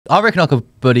I reckon I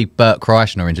could bully Bert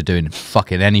Kreischer into doing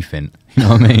fucking anything. You know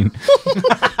what I mean?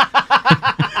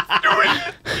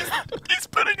 He's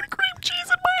putting a cream cheese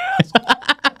in my asshole.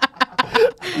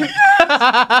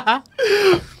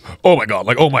 Yes. Oh my god!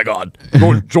 Like, oh my god!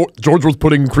 George was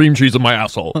putting cream cheese in my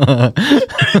asshole. He's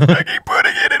fucking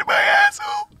putting it in my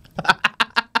asshole.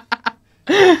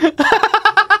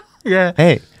 Yeah.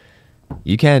 Hey,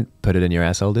 you can't put it in your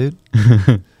asshole, dude.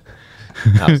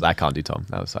 I can't do Tom.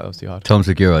 That was too hard. Tom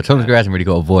Segura. Tom Segura hasn't really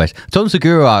got a voice. Tom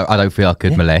Segura, I don't feel I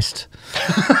could molest.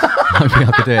 I don't think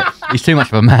I could do it. He's too much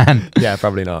of a man. Yeah,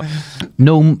 probably not.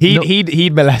 He'd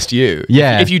He'd molest you.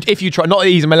 Yeah. If you try, not that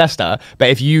he's a molester, but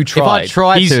if you tried. If I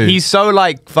tried to. He's so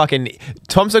like fucking.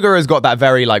 Tom Segura's got that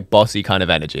very like bossy kind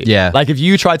of energy. Yeah. Like if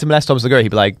you tried to molest Tom Segura, he'd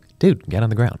be like, dude, get on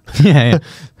the ground. Yeah.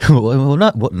 Well,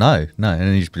 no, what? No. And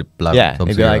then he'd just blow. Yeah. Tom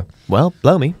He'd be Segura. like, well,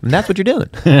 blow me, and that's what you're doing.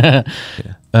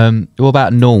 What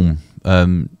about Norm?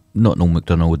 Not Norm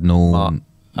Macdonald.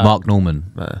 Mark Norman.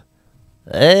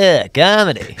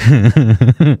 Comedy.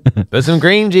 Put some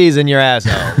cream cheese in your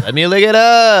asshole. Let me lick it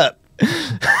up.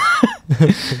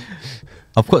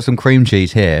 I've got some cream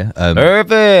cheese here.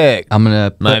 Perfect. I'm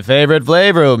gonna. My favorite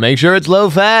flavor. Make sure it's low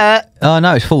fat. Oh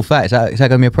no, it's full fat. Is that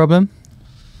gonna be a problem?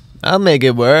 I'll make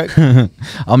it work. I'm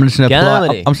just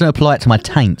gonna apply it to my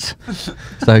taint.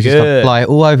 So just apply it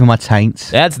all over my taint.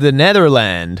 That's the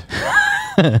Netherland.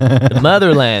 The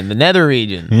motherland, the nether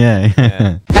region.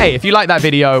 Yeah. Hey, if you like that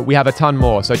video, we have a ton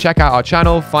more. So check out our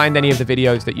channel, find any of the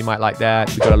videos that you might like there.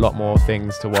 We've got a lot more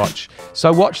things to watch.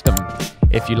 So watch them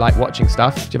if you like watching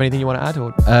stuff. Do you have anything you want to add?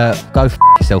 Or Go f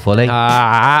yourself, Ollie. No.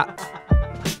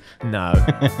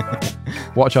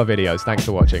 Watch our videos. Thanks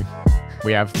for watching.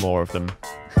 We have more of them.